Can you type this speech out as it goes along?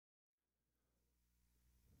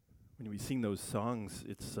when we sing those songs,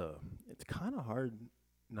 it's kind of hard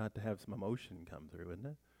not to have some emotion come through, isn't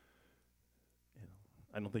it? You know,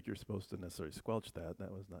 I don't think you're supposed to necessarily squelch that.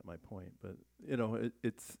 That was not my point, but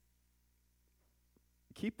it's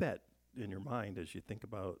keep that in your mind as you think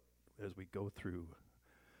about as we go through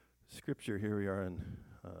Scripture. Here we are in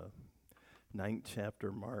 9th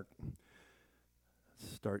chapter, Mark,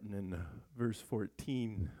 starting in verse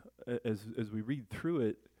 14. As we read through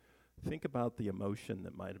it, think about the emotion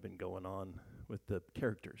that might have been going on with the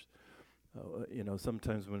characters.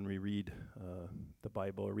 Sometimes when we read the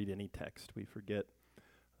Bible or read any text, we forget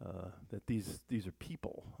that these are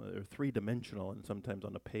people. They're three-dimensional, and sometimes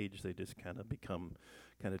on a page they just kind of become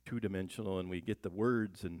kind of two-dimensional, and we get the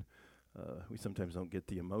words, and we sometimes don't get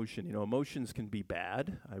the emotion. Emotions can be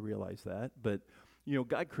bad. I realize that, but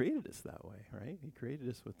God created us that way, right? He created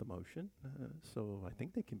us with emotion, so I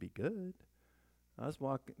think they can be good. I was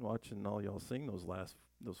watching all y'all sing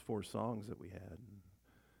those 4 songs that we had.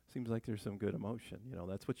 Seems like there's some good emotion.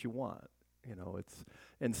 That's what you want.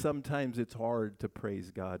 And sometimes it's hard to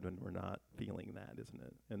praise God when we're not feeling that, isn't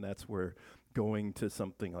it? And that's where going to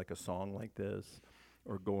something like a song like this,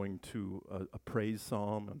 or going to a praise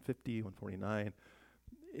psalm on 50, 149,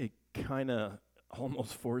 it kind of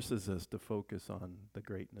almost forces us to focus on the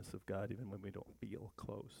greatness of God, even when we don't feel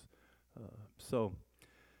close. So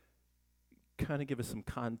kind of give us some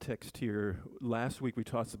context here. Last week we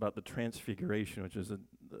talked about the Transfiguration, which is an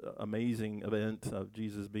amazing event of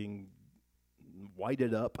Jesus being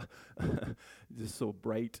whited up, just so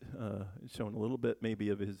bright, showing a little bit maybe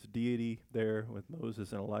of his deity there with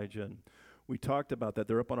Moses and Elijah. And we talked about that.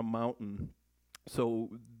 They're up on a mountain.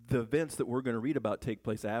 So the events that we're going to read about take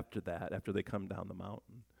place after that, after they come down the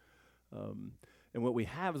mountain. And what we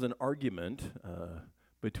have is an argument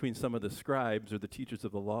between some of the scribes or the teachers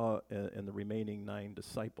of the law and the remaining 9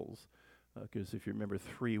 disciples. Because if you remember,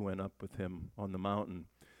 3 went up with him on the mountain.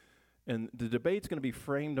 And the debate's going to be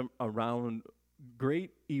framed around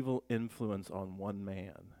great evil influence on one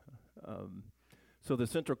man. So the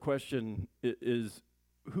central question is,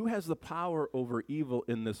 who has the power over evil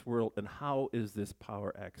in this world, and how is this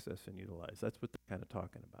power accessed and utilized? That's what they're kind of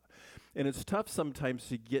talking about. And it's tough sometimes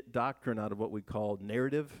to get doctrine out of what we call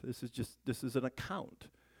narrative. This is an account.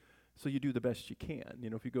 So you do the best you can.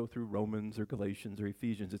 If you go through Romans or Galatians or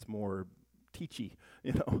Ephesians, it's more teachy,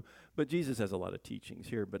 But Jesus has a lot of teachings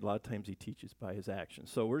here, but a lot of times he teaches by his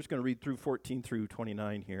actions. So we're just going to read through 14 through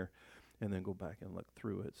 29 here, and then go back and look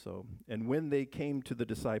through it. So, and when they came to the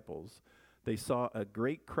disciples, they saw a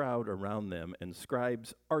great crowd around them and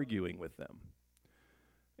scribes arguing with them.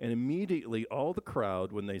 And immediately all the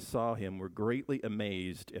crowd, when they saw him, were greatly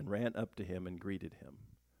amazed and ran up to him and greeted him.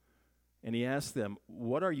 And he asked them,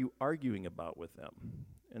 "What are you arguing about with them?"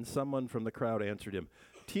 And someone from the crowd answered him,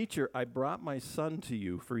 "Teacher, I brought my son to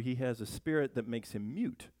you, for he has a spirit that makes him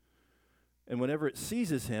mute. And whenever it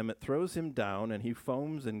seizes him, it throws him down, and he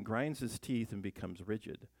foams and grinds his teeth and becomes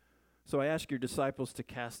rigid. So I asked your disciples to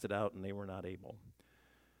cast it out, and they were not able."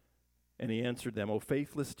 And he answered them, "O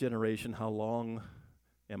faithless generation, how long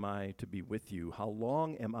am I to be with you? How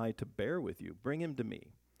long am I to bear with you? Bring him to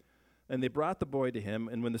me." And they brought the boy to him,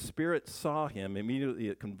 and when the spirit saw him, immediately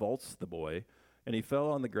it convulsed the boy, and he fell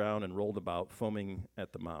on the ground and rolled about, foaming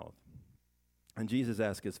at the mouth. And Jesus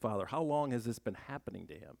asked his father, "How long has this been happening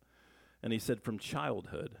to him?" And he said, "From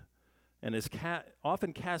childhood, and has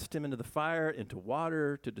often cast him into the fire, into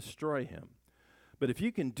water, to destroy him. But if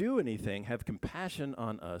you can do anything, have compassion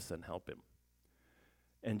on us and help him."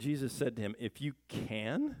 And Jesus said to him, "If you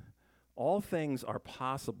can, all things are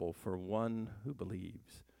possible for one who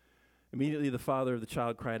believes." Immediately the father of the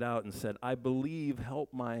child cried out and said, "I believe,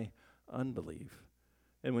 help my unbelief."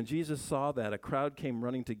 And when Jesus saw that a crowd came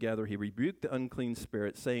running together, he rebuked the unclean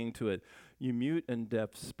spirit, saying to it, "You mute and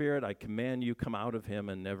deaf spirit, I command you, come out of him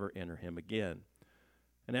and never enter him again."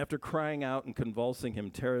 And after crying out and convulsing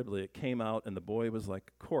him terribly, it came out, and the boy was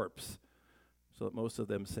like a corpse, so that most of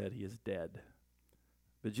them said, "He is dead."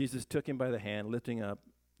 But Jesus took him by the hand, lifting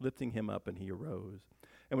him up, and he arose.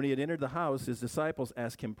 And when he had entered the house, his disciples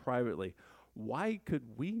asked him privately, "Why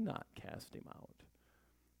could we not cast him out?"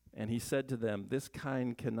 And he said to them, "This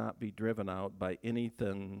kind cannot be driven out by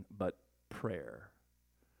anything but prayer."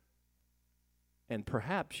 And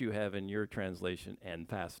perhaps you have in your translation, "and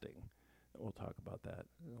fasting." We'll talk about that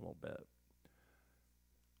in a little bit.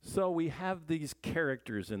 So we have these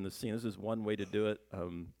characters in the scene. This is one way to do it.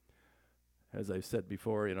 As I've said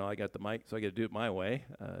before, I got the mic, so I got to do it my way.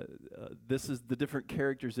 This is the different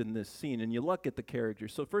characters in this scene, and you look at the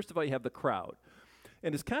characters. So first of all, you have the crowd.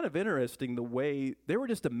 And it's kind of interesting the way they were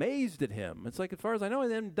just amazed at him. It's like, as far as I know,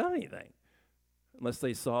 he hadn't done anything. unless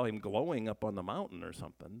they saw him glowing up on the mountain or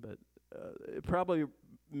something. But it probably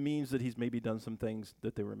means that he's maybe done some things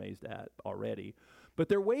that they were amazed at already. But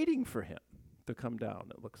they're waiting for him to come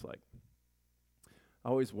down, it looks like. I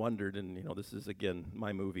always wondered, and this is again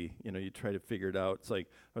my movie, you try to figure it out. It's like,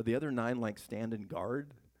 are the other 9 like standing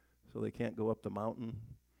guard so they can't go up the mountain?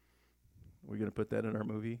 We're going to put that in our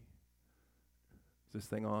movie? Is this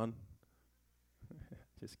thing on?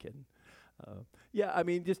 Just kidding. Yeah, I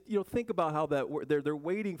mean, just think about how that they're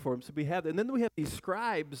waiting for him. So we have, and then we have these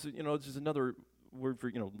scribes. It's just another word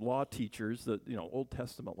for law teachers. The Old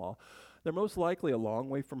Testament law. They're most likely a long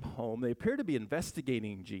way from home. They appear to be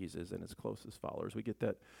investigating Jesus and his closest followers. We get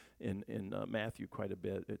that in Matthew quite a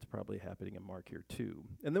bit. It's probably happening in Mark here too.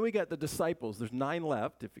 And then we got the disciples. There's 9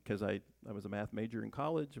 left. Because I was a math major in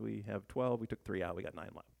college, we have 12. We took 3 out. We got 9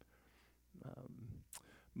 left.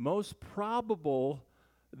 Most probable,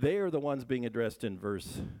 they are the ones being addressed in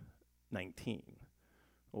verse 19.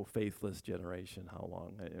 Oh, faithless generation, how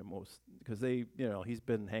long? Because he's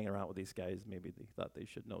been hanging around with these guys. Maybe they thought they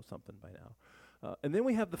should know something by now. And then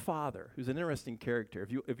we have the Father, who's an interesting character.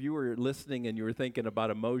 If you were listening and you were thinking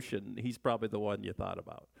about emotion, he's probably the one you thought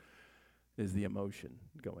about, is the emotion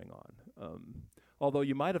going on. Although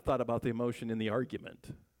you might have thought about the emotion in the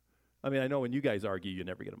argument. I mean, I know when you guys argue, you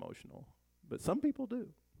never get emotional. But some people do.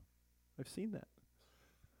 I've seen that.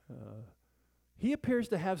 He appears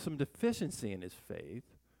to have some deficiency in his faith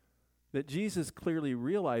that Jesus clearly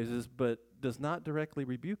realizes but does not directly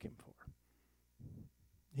rebuke him for.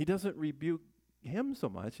 He doesn't rebuke him so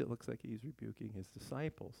much. It looks like he's rebuking his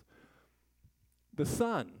disciples. The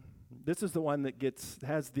Son, this is the one that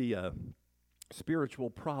has the spiritual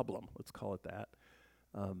problem, let's call it that.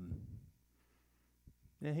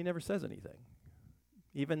 He never says anything,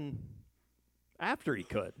 even after he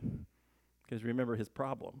could, because remember his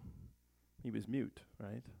problem. He was mute,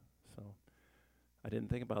 right? So I didn't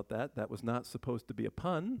think about that. That was not supposed to be a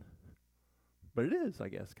pun, but it is, I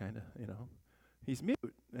guess, kind of, He's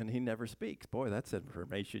mute, and he never speaks. Boy, that's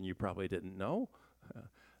information you probably didn't know.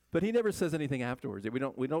 But he never says anything afterwards.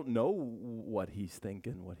 We don't know what he's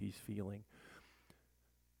thinking, what he's feeling.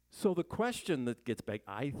 So the question that gets back,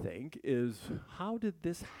 I think, is how did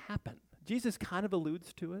this happen? Jesus kind of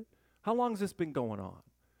alludes to it. How long has this been going on?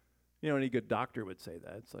 Any good doctor would say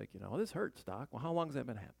that. It's like, this hurts, doc. Well, how long has that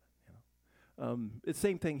been happening? It's the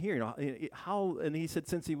same thing here. And he said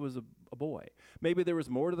since he was a boy. Maybe there was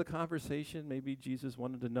more to the conversation. Maybe Jesus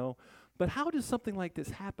wanted to know. But how does something like this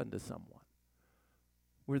happen to someone?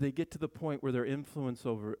 Where they get to the point where they're influenced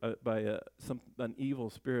over by an evil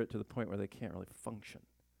spirit to the point where they can't really function.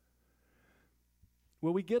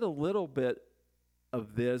 Well, we get a little bit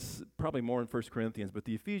of this, probably more in 1 Corinthians, but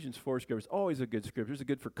the Ephesians 4 scripture is always a good scripture. It's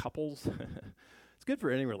good for couples. It's good for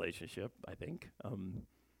any relationship, I think.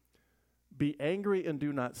 Be angry and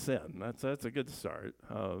do not sin. That's a good start.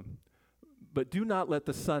 But do not let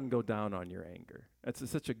the sun go down on your anger. That's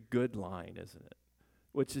such a good line, isn't it?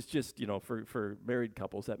 Which is just, for married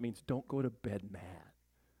couples, that means don't go to bed mad.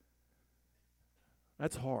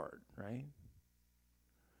 That's hard, right?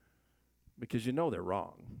 Because they're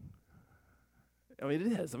wrong. I mean,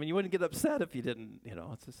 it is. I mean, you wouldn't get upset if you didn't,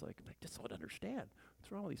 it's just like just don't understand.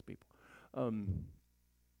 What's wrong with these people?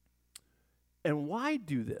 And why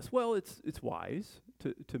do this? Well, it's wise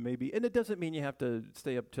to maybe, and it doesn't mean you have to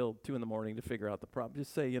stay up till 2 in the morning to figure out the problem.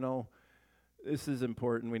 Just say, this is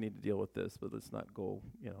important. We need to deal with this, but let's not go,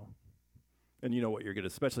 And you know what you're going to,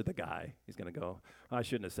 especially the guy, he's going to go, I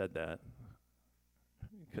shouldn't have said that.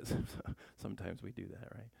 Because sometimes we do that,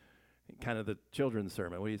 right? Kind of the children's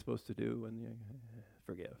sermon. What are you supposed to do when you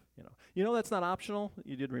forgive? That's not optional.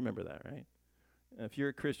 You did remember that, right? If you're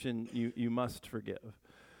a Christian, you must forgive,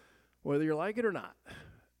 whether you like it or not.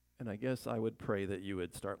 And I guess I would pray that you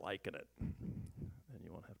would start liking it, and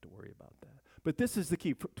you won't have to worry about that. But this is the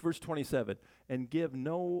key, verse 27, and give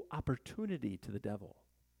no opportunity to the devil.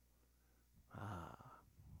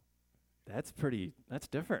 That's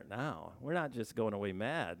different now. We're not just going away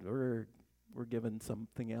mad. We're given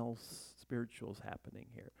something else spiritual is happening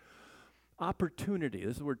here. Opportunity.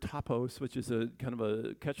 This is the word topos, which is a kind of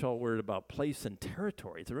a catch-all word about place and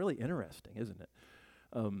territory. It's really interesting, isn't it?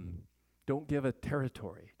 Don't give a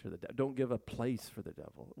territory to the devil. Don't give a place for the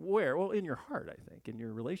devil. Where? Well, in your heart, I think, in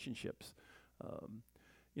your relationships.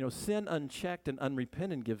 Sin unchecked and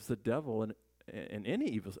unrepentant gives the devil and any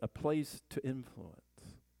evil a place to influence.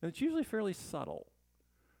 And it's usually fairly subtle.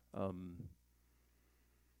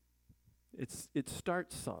 It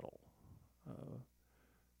starts subtle.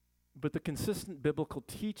 But the consistent biblical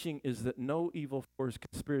teaching is that no evil force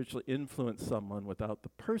can spiritually influence someone without the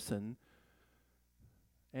person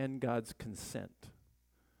and God's consent.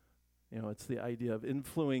 It's the idea of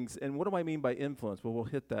influence. And what do I mean by influence? Well, we'll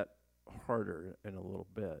hit that harder in a little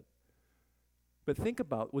bit. But think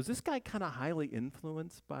about, was this guy kind of highly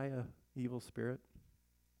influenced by a evil spirit?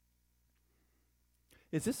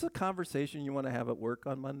 Is this a conversation you want to have at work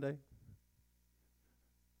on Monday?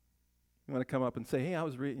 You want to come up and say, hey, I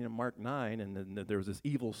was reading Mark 9, and then there was this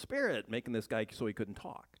evil spirit making this guy so he couldn't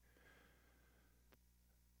talk.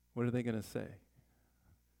 What are they going to say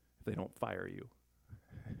if they don't fire you?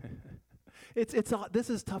 This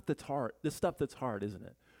is stuff that's hard. This stuff that's hard, isn't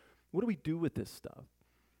it? What do we do with this stuff?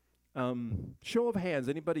 Show of hands,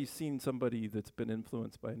 anybody seen somebody that's been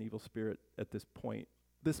influenced by an evil spirit at this point,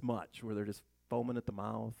 this much, where they're just foaming at the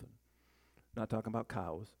mouth and not talking about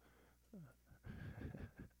cows?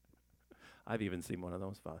 I've even seen one of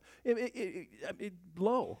those.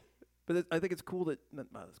 Low. But I think it's cool that, not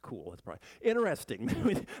it's cool, it's probably interesting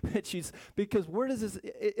that because where does this,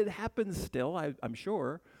 it happens still, I'm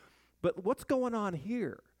sure, but what's going on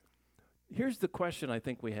here? Here's the question I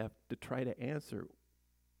think we have to try to answer.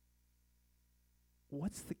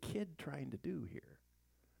 What's the kid trying to do here?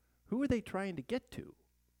 Who are they trying to get to?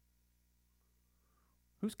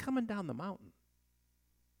 Who's coming down the mountain?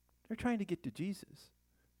 They're trying to get to Jesus.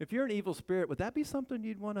 If you're an evil spirit, would that be something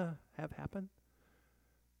you'd want to have happen?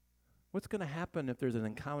 What's going to happen if there's an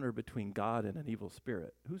encounter between God and an evil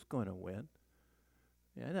spirit? Who's going to win?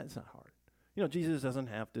 Yeah, that's not hard. Jesus doesn't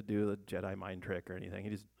have to do the Jedi mind trick or anything. He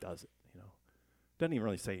just does it, Doesn't even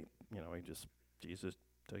really say, Jesus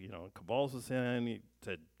took, convulses him. He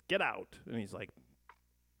said, get out. And he's like,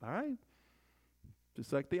 all right.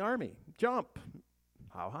 Just like the army. Jump.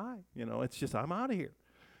 How high? It's just, I'm out of here.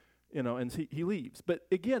 And he leaves. But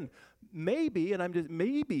again, maybe,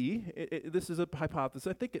 this is a hypothesis,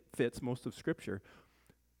 I think it fits most of Scripture,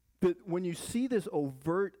 that when you see this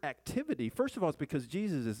overt activity, first of all, it's because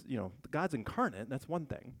Jesus is, God's incarnate, that's one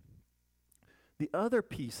thing. The other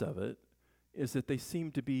piece of it is that they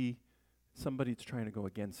seem to be somebody that's trying to go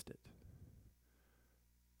against it.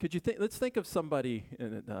 Could you let's think of somebody,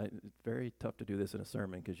 and it's very tough to do this in a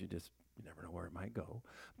sermon because you never know where it might go,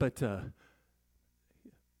 but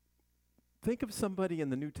think of somebody in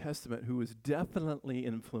the New Testament who was definitely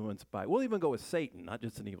influenced by, we'll even go with Satan, not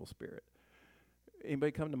just an evil spirit.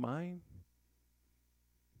 Anybody come to mind?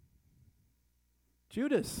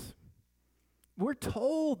 Judas. We're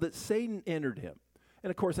told that Satan entered him. And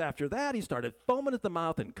of course, after that, he started foaming at the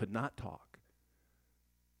mouth and could not talk.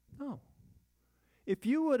 No. If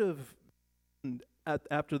you would have,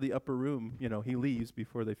 after the upper room, he leaves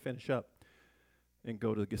before they finish up and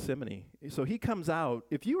go to Gethsemane. So he comes out.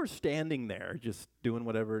 If you were standing there just doing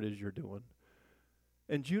whatever it is you're doing,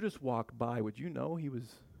 and Judas walked by, would you know he was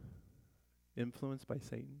influenced by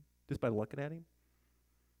Satan just by looking at him?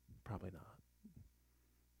 Probably not.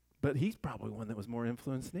 But he's probably one that was more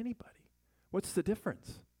influenced than anybody. What's the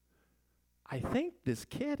difference? I think this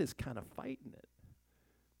kid is kind of fighting it.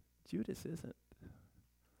 Judas isn't.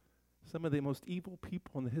 Some of the most evil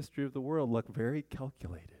people in the history of the world look very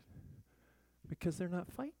calculated because they're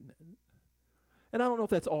not fighting it. And I don't know if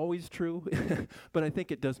that's always true, but I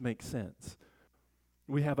think it does make sense.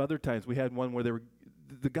 We have other times. We had one where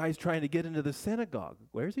the guy's trying to get into the synagogue.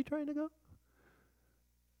 Where's he trying to go?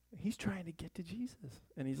 He's trying to get to Jesus.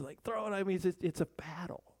 And he's like, throw it. It's a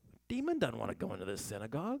battle. Demon doesn't want to go into this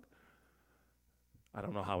synagogue. I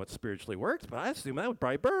don't know how it spiritually works, but I assume that would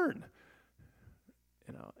probably burn.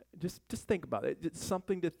 Just think about it. It's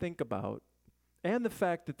something to think about. And the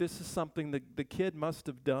fact that this is something that the kid must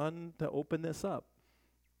have done to open this up.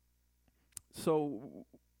 So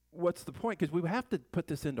what's the point? Because we have to put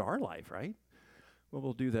this into our life, right? Well,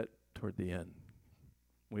 we'll do that toward the end.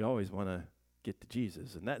 We always want to get to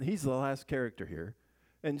Jesus. And he's the last character here.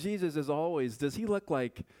 And Jesus, as always, does he look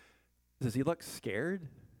scared?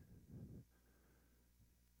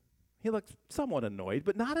 He looks somewhat annoyed,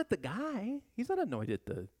 but not at the guy. He's not annoyed at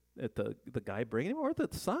the guy bringing him or at the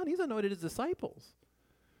son. He's annoyed at his disciples.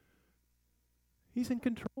 He's in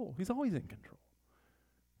control. He's always in control.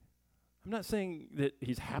 I'm not saying that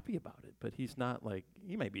he's happy about it, but he's not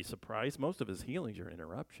he may be surprised. Most of his healings are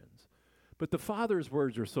interruptions. But the Father's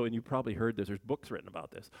words are so, and you probably heard this, there's books written about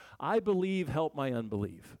this. I believe, help my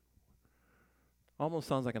unbelief. Almost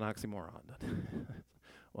sounds like an oxymoron.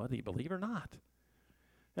 Well, do you believe or not?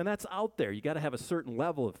 And that's out there. You got to have a certain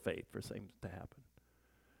level of faith for things to happen.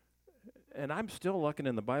 And I'm still looking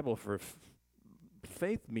in the Bible for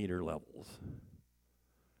faith meter levels.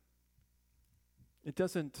 It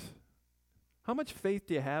doesn't, how much faith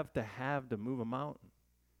do you have to move a mountain?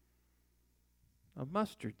 A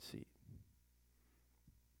mustard seed.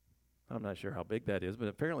 I'm not sure how big that is, but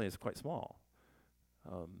apparently it's quite small.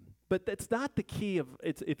 But that's not the key of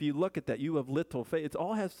it's. If you look at that, you have little faith. It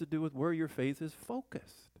all has to do with where your faith is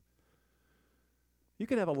focused. You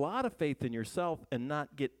can have a lot of faith in yourself and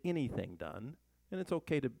not get anything done, and it's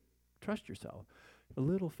okay to trust yourself. A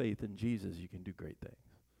little faith in Jesus, you can do great things.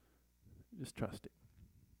 Just trust Him.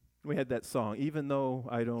 We had that song, even though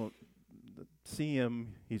I don't see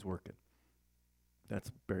Him, He's working. That's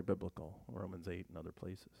very biblical, Romans 8 and other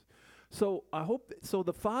places. So I hope, so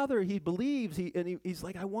the Father, He believes, he's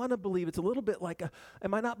like, I want to believe. It's a little bit like,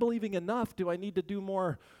 am I not believing enough? Do I need to do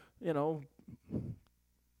more,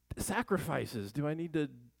 sacrifices? Do I need to,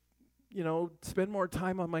 spend more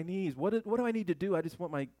time on my knees? What do I need to do? I just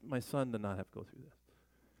want my son to not have to go through this.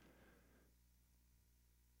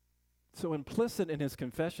 So implicit in his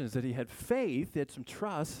confession is that he had faith, he had some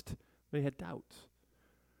trust, but he had doubts.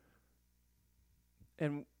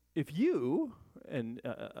 And if you, and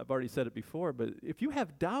I've already said it before, but if you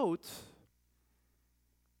have doubts,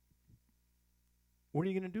 what are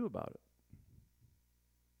you going to do about it?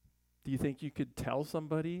 Do you think you could tell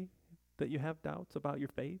somebody that you have doubts about your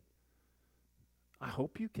faith? I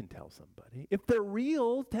hope you can tell somebody. If they're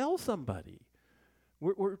real, tell somebody.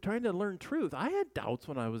 We're trying to learn truth. I had doubts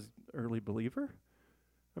when I was early believer.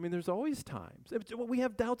 I mean, there's always times. We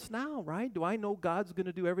have doubts now, right? Do I know God's going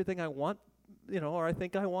to do everything I want, or I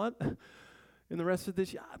think I want in the rest of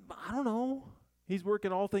this year? I don't know. He's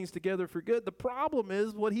working all things together for good. The problem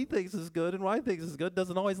is what He thinks is good and what I think is good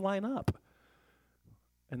doesn't always line up.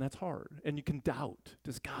 And that's hard. And you can doubt,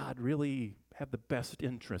 does God really have the best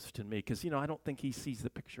interest in me? Because, I don't think He sees the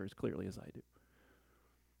picture as clearly as I do.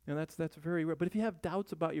 And that's very rare. But if you have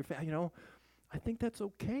doubts about your faith, I think that's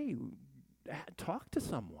okay. Talk to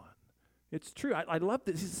someone. It's true. I love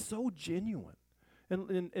this. It's so genuine.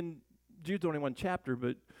 And Jude's only one chapter,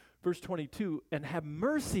 but verse 22, and have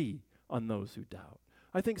mercy on those who doubt.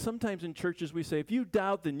 I think sometimes in churches we say, if you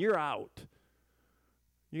doubt, then you're out.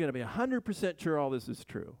 You got to be 100% sure all this is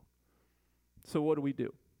true. So what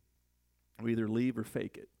do? We either leave or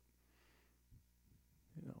fake it.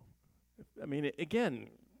 Again,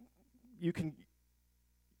 you can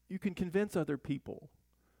convince other people.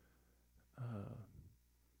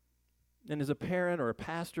 And as a parent or a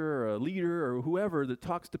pastor or a leader or whoever that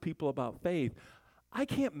talks to people about faith, I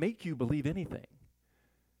can't make you believe anything.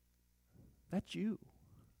 That's you.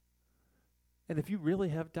 And if you really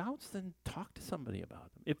have doubts, then talk to somebody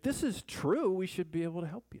about them. If this is true, we should be able to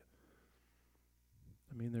help you.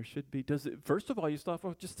 There should be, first of all, you start off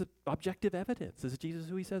with just the objective evidence. Is Jesus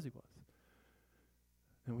who He says He was?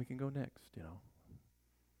 And we can go next,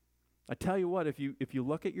 I tell you what, if you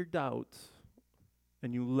look at your doubts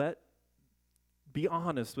and you be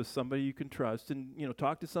honest with somebody you can trust and,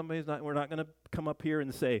 talk to somebody we're not going to come up here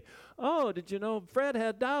and say, oh, did you know Fred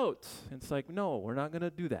had doubts? And it's like, no, we're not going to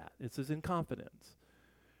do that. It's in confidence.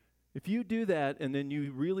 If you do that and then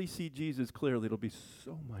you really see Jesus clearly, it'll be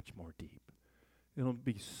so much more deep. It'll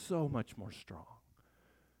be so much more strong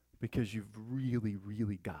because you've really,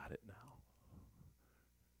 really got it now.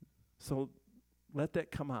 So let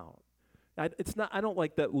that come out. I don't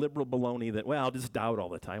like that liberal baloney that, I'll just doubt all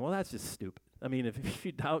the time. Well, that's just stupid. If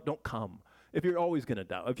you doubt, don't come. If you're always going to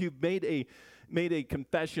doubt. If you've made a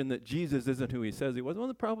confession that Jesus isn't who He says He was, well,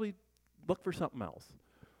 then probably look for something else.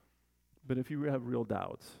 But if you have real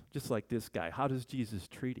doubts, just like this guy, how does Jesus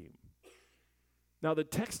treat him? Now, the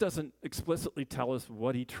text doesn't explicitly tell us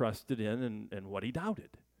what he trusted in and what he doubted.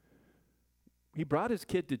 He brought his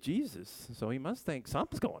kid to Jesus, so he must think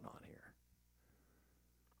something's going on here.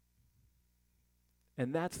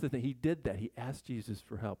 And that's the thing. He did that. He asked Jesus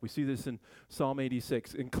for help. We see this in Psalm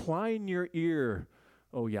 86. Incline your ear,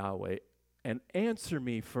 O Yahweh, and answer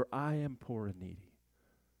me, for I am poor and needy.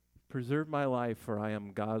 Preserve my life, for I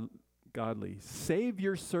am godly. Save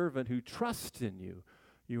your servant who trusts in you.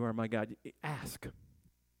 You are my God. Ask,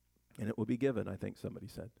 and it will be given, I think somebody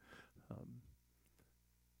said.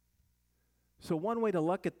 So one way to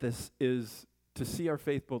look at this is to see our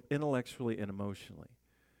faith both intellectually and emotionally.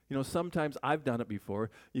 Sometimes I've done it before.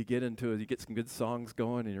 You get into it, you get some good songs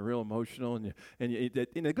going, and you're real emotional, and you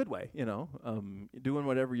in a good way, doing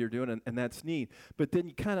whatever you're doing, and that's neat. But then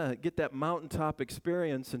you kind of get that mountaintop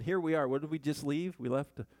experience, and here we are. What did we just leave? We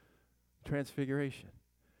left the Transfiguration.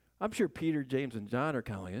 I'm sure Peter, James, and John are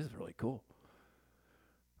kind of like, this is really cool.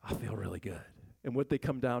 I feel really good. And what they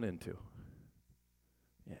come down into?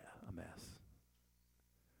 Yeah, a mess.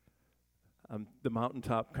 The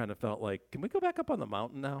mountaintop kind of felt like, can we go back up on the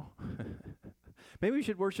mountain now? Maybe we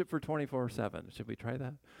should worship for 24/7. Should we try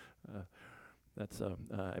that?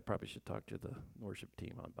 I probably should talk to the worship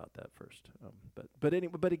team about that first. But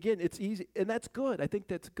anyway, but again, it's easy, and that's good. I think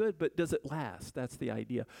that's good, but does it last? That's the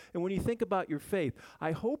idea. And when you think about your faith,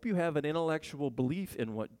 I hope you have an intellectual belief in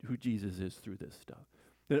who Jesus is through this stuff,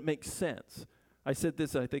 that it makes sense. I said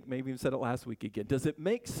this, I think maybe even said it last week again. Does it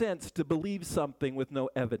make sense to believe something with no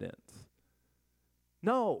evidence?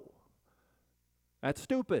 No. That's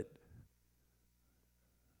stupid.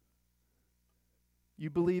 You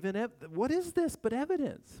believe in what is this but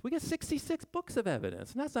evidence? We got 66 books of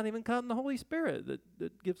evidence, and that's not even counting the Holy Spirit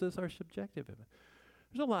that gives us our subjective evidence.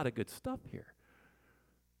 There's a lot of good stuff here.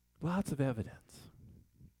 Lots of evidence.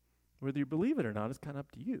 Whether you believe it or not is kind of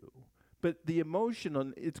up to you. But the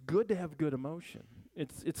emotion, it's good to have good emotion.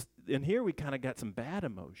 And here we kind of got some bad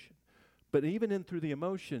emotion. But even through the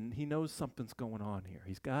emotion, he knows something's going on here.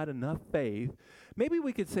 He's got enough faith. Maybe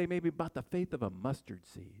we could say maybe about the faith of a mustard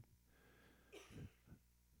seed.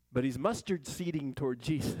 But he's mustard seeding toward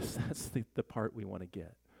Jesus. That's the part we want to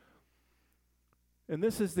get. And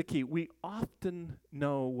this is the key. We often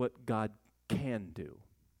know what God can do.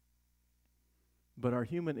 But our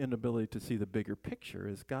human inability to see the bigger picture,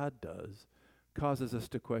 as God does, causes us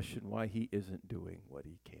to question why he isn't doing what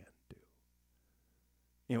he can do.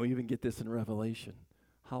 You know, we even get this in Revelation.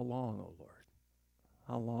 How long, O Lord?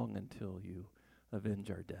 How long until you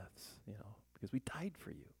avenge our deaths? You know, because we died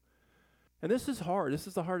for you. And this is hard. This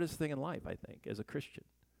is the hardest thing in life, I think, as a Christian.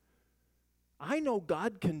 I know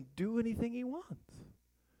God can do anything he wants.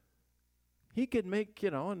 He could make,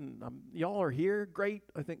 and y'all are here, great.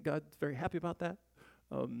 I think God's very happy about that,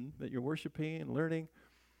 that you're worshiping and learning.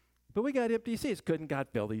 But we got empty seats. Couldn't God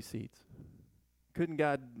fill these seats? Couldn't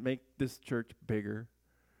God make this church bigger?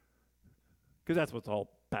 Because that's what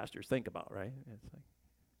all pastors think about, right? It's like,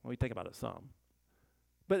 well, we think about it some.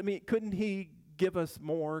 But, I mean, couldn't he give us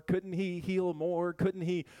more? Couldn't he heal more? Couldn't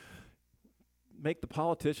he make the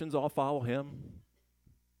politicians all follow him?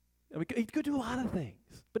 I mean, he could do a lot of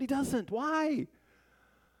things, but he doesn't. Why?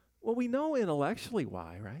 Well, we know intellectually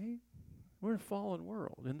why, right? We're in a fallen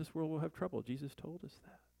world. In this world, we'll have trouble. Jesus told us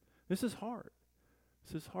that. This is hard.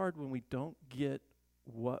 This is hard when we don't get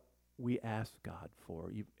what we ask God for,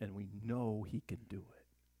 and we know he can do it.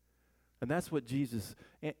 And that's what Jesus,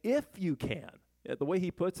 and if you can, the way he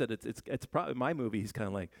puts it, it's probably my movie. He's kind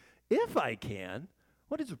of like, if I can,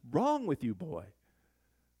 what is wrong with you, boy?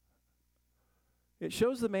 It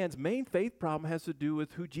shows the man's main faith problem has to do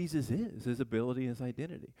with who Jesus is, his ability, his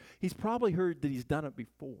identity. He's probably heard that he's done it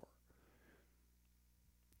before.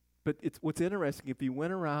 But what's interesting, if you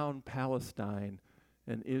went around Palestine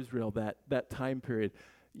and Israel, that time period,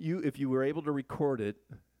 if you were able to record it,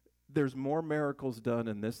 there's more miracles done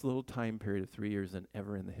in this little time period of 3 years than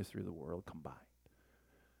ever in the history of the world combined.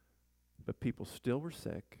 But people still were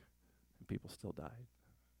sick, and people still died.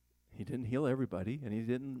 He didn't heal everybody, and he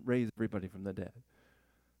didn't raise everybody from the dead,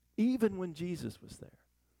 even when Jesus was there.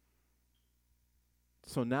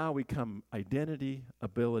 So now we come identity,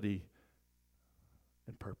 ability,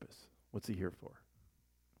 and purpose. What's he here for?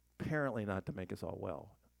 Apparently not to make us all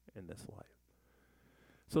well in this life.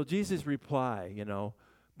 So Jesus' reply,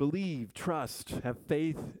 believe, trust, have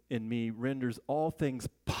faith in me renders all things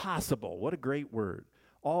possible. What a great word.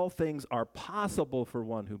 All things are possible for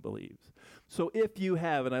one who believes. So if you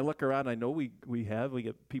have, and I look around, I know we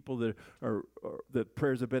get people that that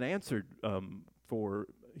prayers have been answered for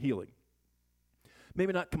healing.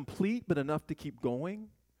 Maybe not complete, but enough to keep going.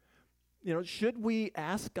 Should we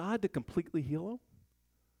ask God to completely heal them?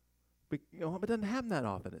 But, it doesn't happen that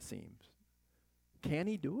often, it seems. Can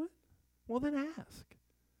he do it? Well, then ask.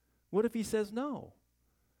 What if he says no?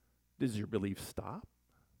 Does your belief stop?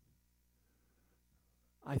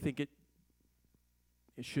 I think it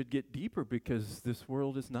should get deeper, because this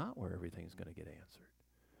world is not where everything's going to get answered.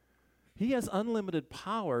 He has unlimited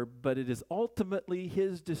power, but it is ultimately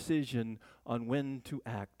his decision on when to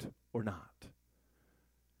act or not.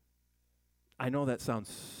 I know that sounds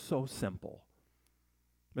so simple,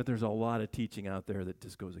 but there's a lot of teaching out there that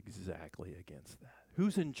just goes exactly against that.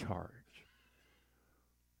 Who's in charge?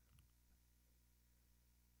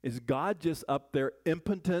 Is God just up there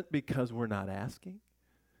impotent because we're not asking?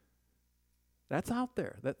 That's out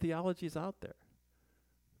there. That theology is out there.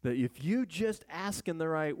 That if you just ask in the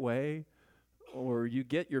right way, or you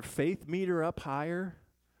get your faith meter up higher,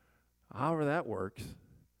 however that works,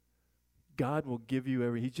 God will give you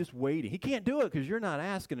he's just waiting. He can't do it because you're not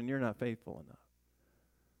asking and you're not faithful enough.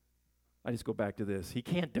 I just go back to this. He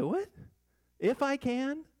can't do it? If I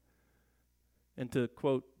can? And to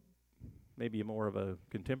quote maybe more of a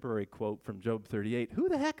contemporary quote from Job 38, who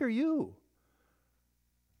the heck are you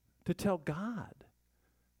to tell God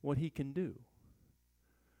what he can do?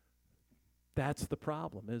 That's the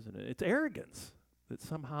problem, isn't it? It's arrogance that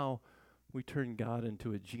somehow we turn God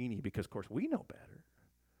into a genie because, of course, we know better.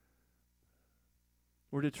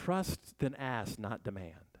 We're to trust then ask, not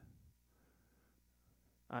demand.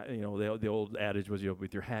 The old adage was,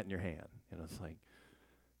 with your hat in your hand. It's like,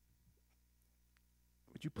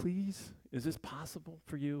 would you please? Is this possible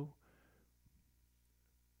for you?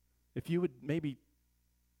 If you would maybe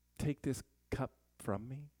take this cup from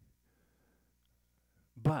me.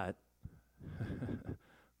 But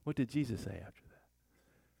what did Jesus say after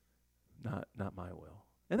that? Not my will.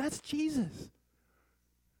 And that's Jesus.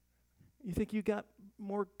 You think you got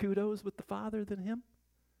more kudos with the Father than him?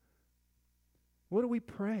 What do we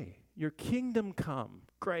pray? Your kingdom come.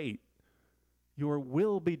 Great. Your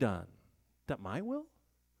will be done. Is that my will?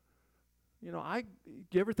 Do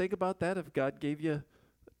you ever think about that? If God gave you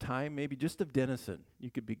time, maybe just of Denison, you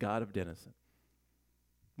could be God of Denison.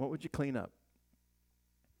 What would you clean up?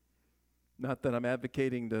 Not that I'm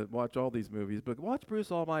advocating to watch all these movies, but watch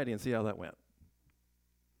Bruce Almighty and see how that went.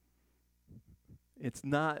 It's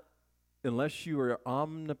not, unless you are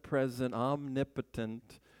omnipresent,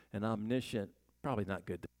 omnipotent, and omniscient, probably not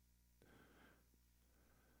good.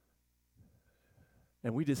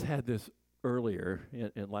 And we just had this earlier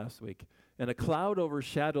in last week. And a cloud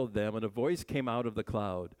overshadowed them, and a voice came out of the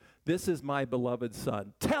cloud. This is my beloved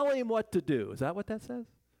son. Tell him what to do. Is that what that says?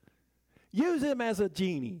 Use him as a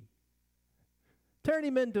genie. Turn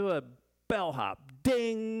him into a bellhop.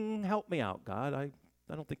 Ding! Help me out, God. I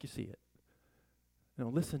don't think you see it.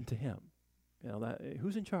 Listen to him.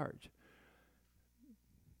 Who's in charge?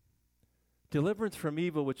 Deliverance from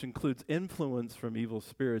evil, which includes influence from evil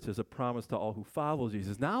spirits, is a promise to all who follow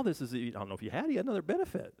Jesus. Now this is, I don't know if you had another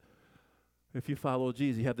benefit. If you follow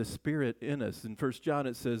Jesus, you have the Spirit in us. In 1 John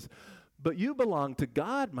it says, but you belong to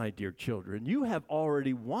God, my dear children. You have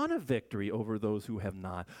already won a victory over those who have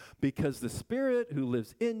not, because the Spirit who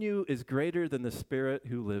lives in you is greater than the spirit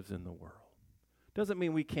who lives in the world. Doesn't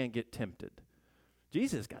mean we can't get tempted.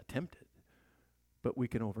 Jesus got tempted, but we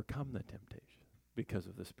can overcome the temptation because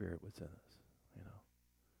of the Spirit within us.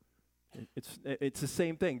 It's the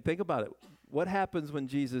same thing. Think about it. What happens when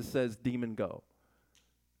Jesus says, demon, go?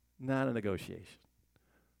 Not a negotiation.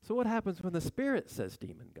 So what happens when the Spirit says,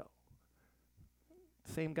 demon, go?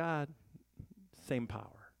 Same God, same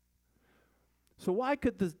power. So why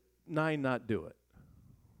could the 9 not do it?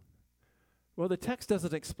 Well, the text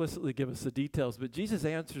doesn't explicitly give us the details, but Jesus'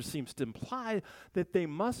 answer seems to imply that they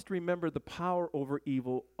must remember the power over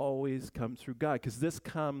evil always comes through God, because this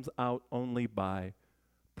comes out only by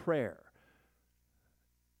prayer.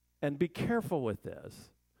 And be careful with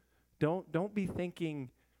this. Don't be thinking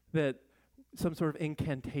that some sort of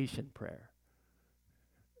incantation prayer.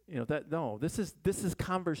 This is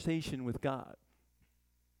conversation with God.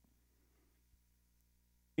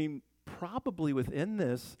 Probably within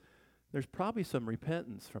this, there's probably some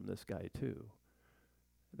repentance from this guy too.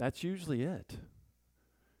 That's usually it.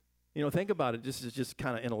 Think about it. This is just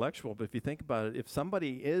kind of intellectual, but if you think about it, if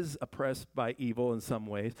somebody is oppressed by evil in some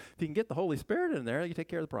ways, if you can get the Holy Spirit in there, you take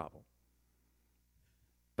care of the problem.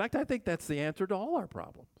 In fact, I think that's the answer to all our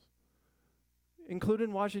problems,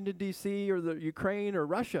 including Washington, D.C., or the Ukraine or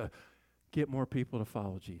Russia. Get more people to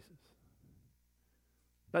follow Jesus.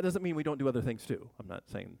 That doesn't mean we don't do other things too. I'm not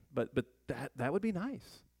saying, but that would be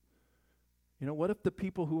nice. What if the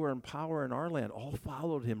people who are in power in our land all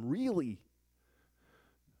followed him really?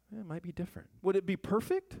 It might be different. Would it be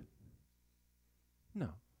perfect? No.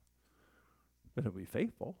 But it would be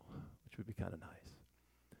faithful, which would be kind of nice.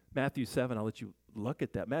 Matthew 7, I'll let you look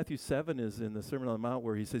at that. Matthew 7 is in the Sermon on the Mount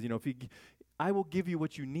where he says, I will give you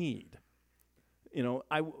what you need.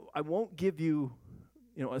 I won't give you,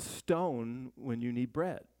 a stone when you need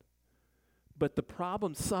bread. But the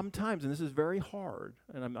problem sometimes, and this is very hard,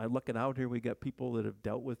 and I'm looking out here, we got people that have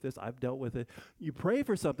dealt with this, I've dealt with it. You pray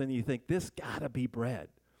for something and you think, this gotta be bread.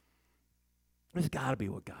 This gotta be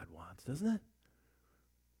what God wants, doesn't it?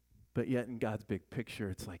 But yet in God's big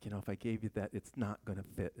picture, it's like, if I gave you that, it's not gonna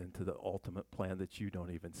fit into the ultimate plan that you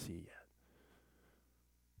don't even see yet.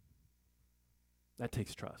 That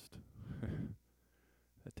takes trust.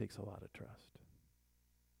 That takes a lot of trust.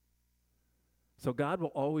 So God will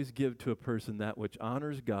always give to a person that which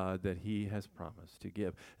honors God that he has promised to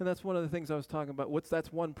give. And that's one of the things I was talking about.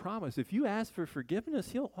 That's one promise. If you ask for forgiveness,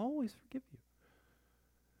 he'll always forgive you.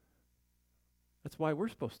 That's why we're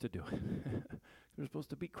supposed to do it. We're supposed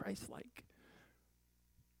to be Christ-like.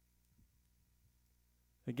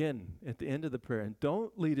 Again, at the end of the prayer, and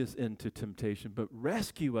don't lead us into temptation, but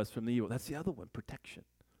rescue us from the evil. That's the other one, protection.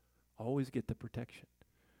 Always get the protection.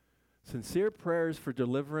 Sincere prayers for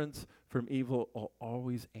deliverance from evil are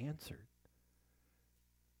always answered.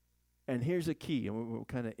 And here's a key, and we'll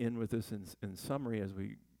kind of end with this in summary as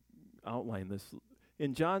we outline this.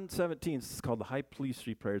 In John 17, it's called the high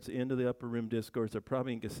priestly prayer. It's the end of the upper room discourse. They're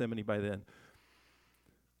probably in Gethsemane by then.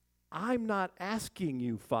 I'm not asking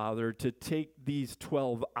you, Father, to take these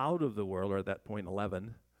 12 out of the world, or at that point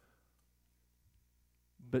 11,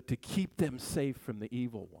 but to keep them safe from the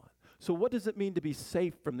evil one. So what does it mean to be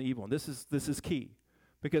safe from the evil one? This is key.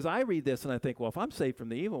 Because I read this and I think, well, if I'm safe from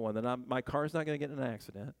the evil one, then my car's not going to get in an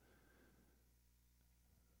accident.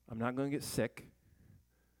 I'm not going to get sick.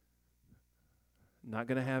 I'm not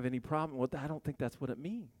going to have any problem. Well, I don't think that's what it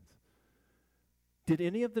means. Did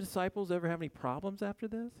any of the disciples ever have any problems after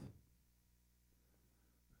this?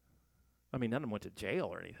 I mean, none of them went to jail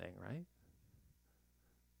or anything, right?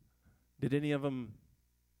 Did any of them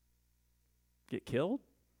get killed?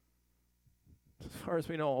 As far as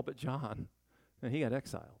we know, all but John. And he got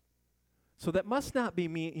exiled. So that must not be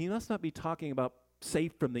me. He must not be talking about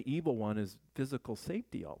safe from the evil one as physical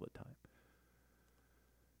safety all the time.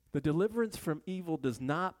 The deliverance from evil does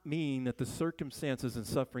not mean that the circumstances and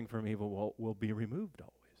suffering from evil will be removed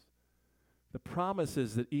always. The promise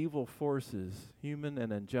is that evil forces, human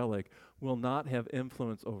and angelic, will not have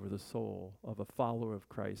influence over the soul of a follower of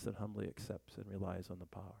Christ that humbly accepts and relies on the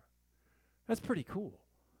power. That's pretty cool.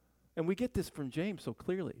 And we get this from James so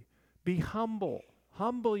clearly. Be humble.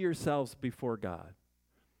 Humble yourselves before God.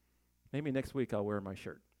 Maybe next week I'll wear my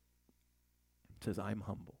shirt. It says, I'm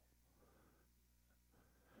humble.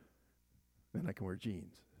 Then I can wear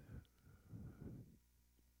jeans.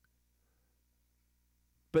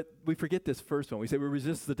 But we forget this first one. We say we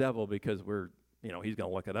resist the devil because he's going to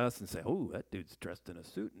look at us and say, oh, that dude's dressed in a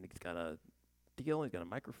suit and he's got a deal, he's got a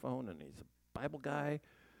microphone and he's a Bible guy.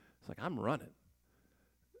 It's like, I'm running.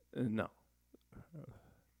 No.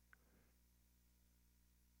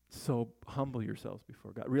 So humble yourselves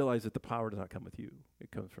before God. Realize that the power does not come with you.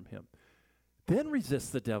 It comes from him. Then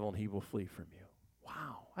resist the devil and he will flee from you.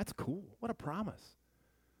 Wow, that's cool. What a promise.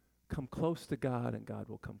 Come close to God and God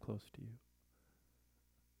will come close to you.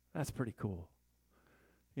 That's pretty cool.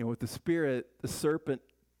 With the Spirit, the serpent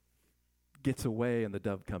gets away and the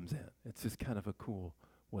dove comes in. It's just kind of a cool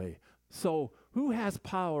way. So who has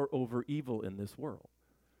power over evil in this world?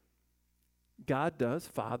 God does,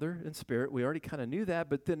 Father and Spirit. We already kind of knew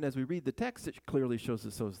that, but then as we read the text, it clearly shows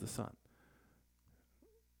that so is the Son.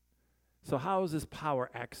 So how is this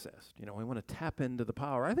power accessed? We want to tap into the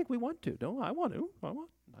power. I think we want to. No, I want to. I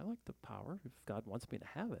like the power if God wants me to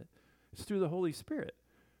have it. It's through the Holy Spirit,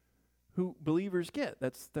 who believers get.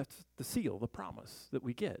 That's the seal, the promise that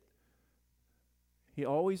we get. He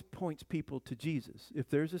always points people to Jesus. If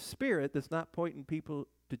there's a spirit that's not pointing people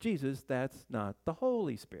to Jesus, that's not the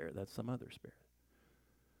Holy Spirit. That's some other spirit.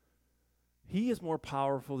 He is more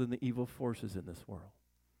powerful than the evil forces in this world.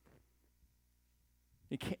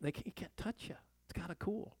 He can't touch you. It's kind of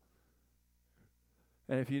cool.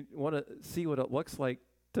 And if you want to see what it looks like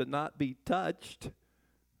to not be touched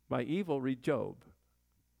by evil, read Job.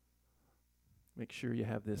 Make sure you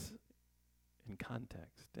have this in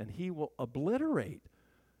context. And he will obliterate.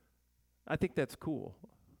 I think that's cool.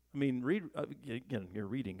 I mean, read, again, you're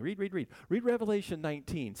reading. Read. Read Revelation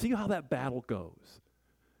 19. See how that battle goes.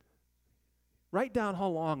 Write down how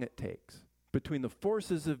long it takes between the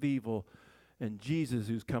forces of evil and Jesus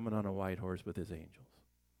who's coming on a white horse with his angels.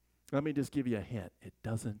 Let me just give you a hint. It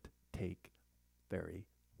doesn't take very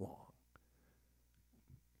long.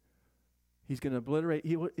 He's going to obliterate.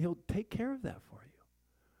 He'll take care of that for you.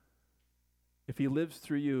 If he lives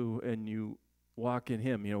through you and you walk in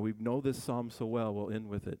him, we know this psalm so well, we'll end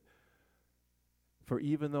with it. For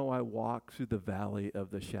even though I walk through the valley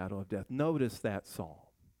of the shadow of death. Notice that psalm.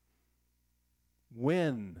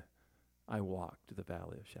 When I walk to the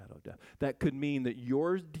valley of shadow of death. That could mean that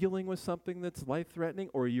you're dealing with something that's life-threatening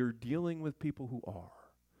or you're dealing with people who are.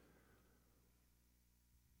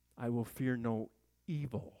 I will fear no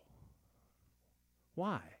evil.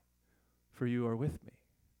 Why? For you are with me.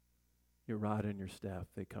 Your rod and your staff,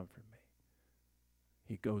 they comfort me.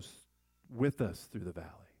 He goes with us through the valley.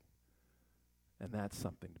 And that's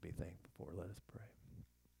something to be thankful for. Let us pray.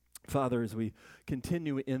 Father, as we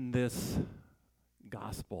continue in this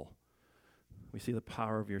gospel, we see the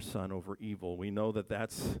power of your Son over evil. We know that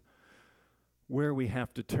that's where we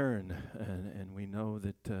have to turn. And we know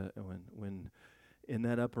that when in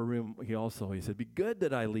that upper room, he said, be good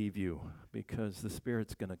that I leave you because the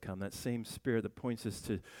Spirit's going to come. That same Spirit that points us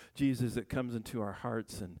to Jesus that comes into our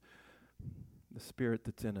hearts, and the Spirit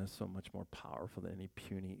that's in us so much more powerful than any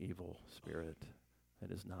puny evil spirit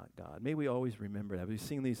that is not God. May we always remember that. We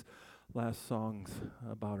sing these last songs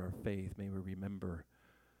about our faith. May we remember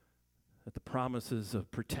that the promises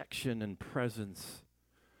of protection and presence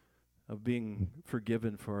of being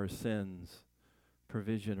forgiven for our sins,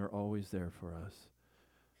 provision are always there for us.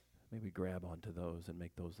 May we grab onto those and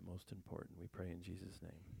make those the most important. We pray in Jesus'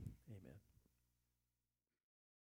 name. Amen.